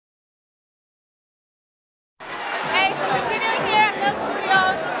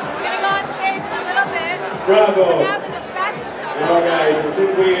Bravo. Come on, guys. I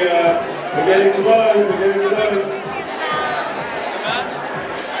think we're getting close. We're getting close.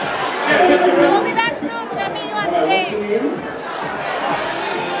 We'll be back soon. We're going to meet you on stage.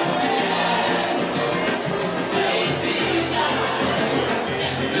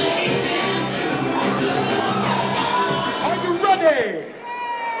 Are you ready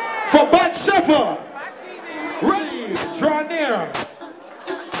for Batsheva? Ready? Draw near.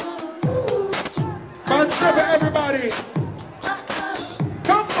 Batsheva, everybody.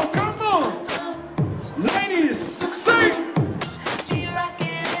 Come on, come on. Ladies, sing.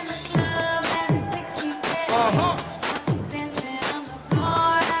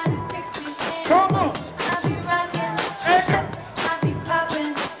 Come on. Echo.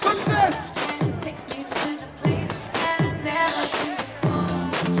 Success.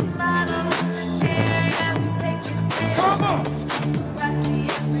 Come on.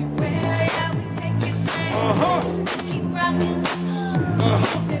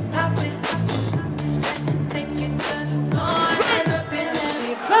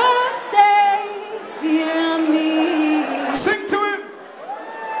 Sing to him.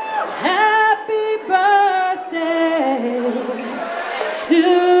 Happy birthday to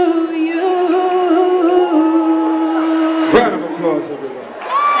you. Round of applause, everybody.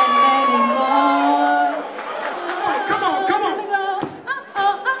 And many more. Come on, come on.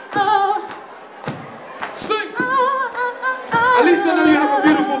 Sing. At least I know you have a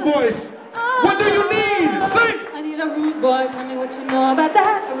beautiful voice. What do you need? Sing. I need a rude boy. Tell me what you know about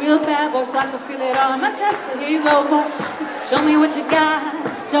that. A real bad boy, so I can feel it on my chest. So here you go, boy. Show me what you got.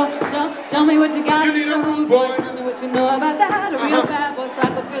 Show me what you got. You need a rude boy. Tell me what you know about that. A real bad boy, so I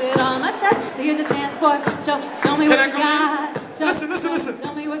can feel it on my chest. So here's a chance, boy. Show me what you got. Listen.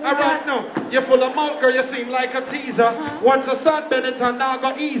 Show me what you All right, got. no. You're full of mouth, girl. You seem like a teaser. Once I start Beniton, now I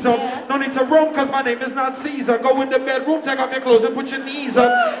got ease up. No need to roam, cause my name is not Caesar. Go in the bedroom, take off your clothes and put your knees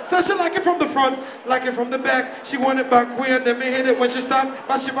up. So she like it from the front, like it from the back. She want it back weird, let me hit it when she stop.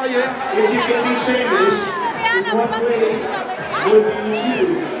 Batsheva, yeah. If you can be famous, what way would you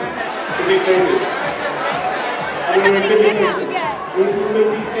choose to be famous? Look how many pickups you get. If you could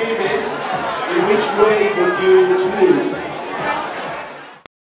be famous, in which way